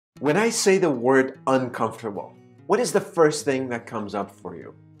When I say the word uncomfortable, what is the first thing that comes up for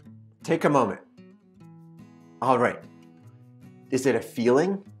you? Take a moment. All right. Is it a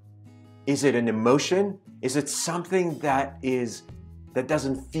feeling? Is it an emotion? Is it something that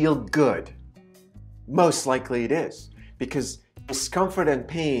doesn't feel good? Most likely it is, because discomfort and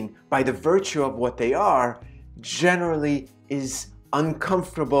pain, by the virtue of what they are, generally is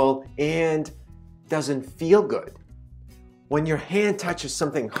uncomfortable and doesn't feel good. When your hand touches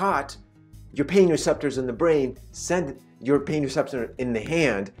something hot, your pain receptors in the brain send your pain receptor in the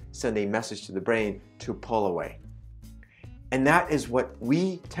hand send a message to the brain to pull away. And that is what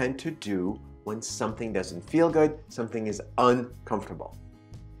we tend to do when something doesn't feel good, something is uncomfortable.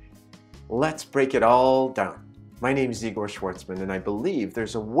 Let's break it all down. My name is Schwartzman, and I believe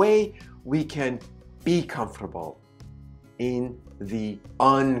there's a way we can be comfortable in the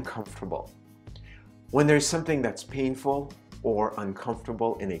uncomfortable. When there's something that's painful or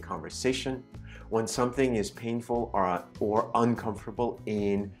uncomfortable in a conversation, when something is painful or uncomfortable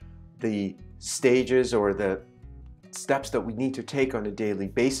in the stages or the steps that we need to take on a daily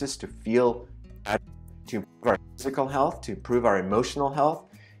basis to feel better, to improve our physical health, to improve our emotional health,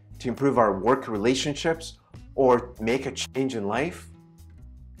 to improve our work relationships, or make a change in life,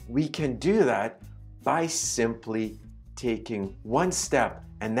 we can do that by simply taking one step,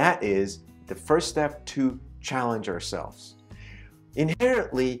 and that is the first step to challenge ourselves.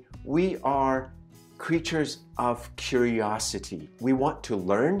 Inherently, we are creatures of curiosity. We want to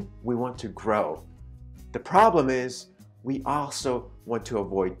learn, we want to grow. The problem is we also want to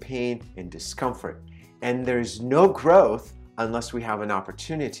avoid pain and discomfort. And there's no growth unless we have an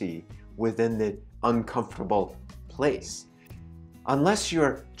opportunity within the uncomfortable place. Unless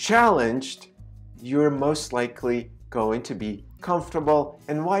you're challenged, you're most likely going to be comfortable.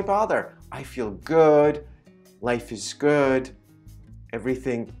 And why bother? I feel good, life is good,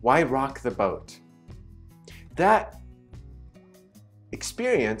 everything, why rock the boat? That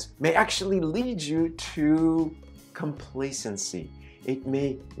experience may actually lead you to complacency. It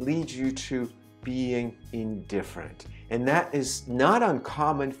may lead you to being indifferent. And that is not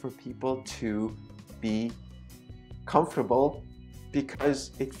uncommon for people to be comfortable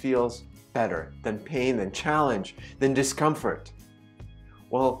because it feels better than pain, than challenge, than discomfort.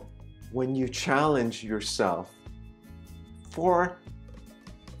 Well, when you challenge yourself for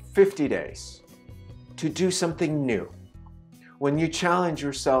 50 days to do something new, when you challenge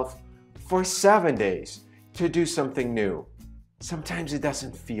yourself for 7 days to do something new, sometimes it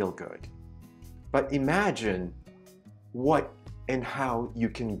doesn't feel good. But imagine what and how you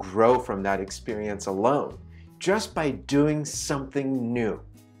can grow from that experience alone, just by doing something new,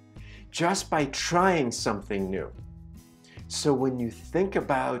 just by trying something new. So when you think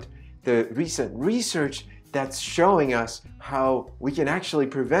about the recent research that's showing us how we can actually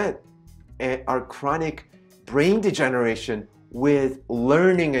prevent our chronic brain degeneration with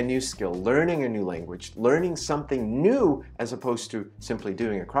learning a new skill, learning a new language, learning something new as opposed to simply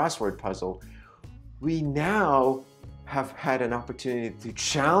doing a crossword puzzle, we now have had an opportunity to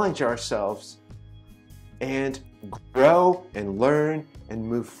challenge ourselves and grow and learn and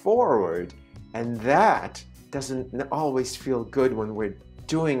move forward. And that doesn't always feel good when we're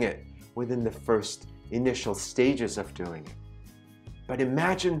doing it within the first initial stages of doing it. But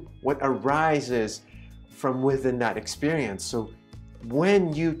imagine what arises from within that experience. So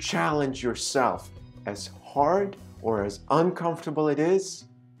when you challenge yourself, as hard or as uncomfortable it is,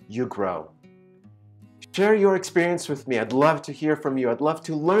 you grow. Share your experience with me. I'd love to hear from you. I'd love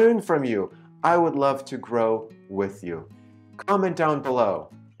to learn from you. I would love to grow with you. Comment down below,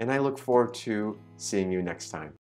 and I look forward to seeing you next time.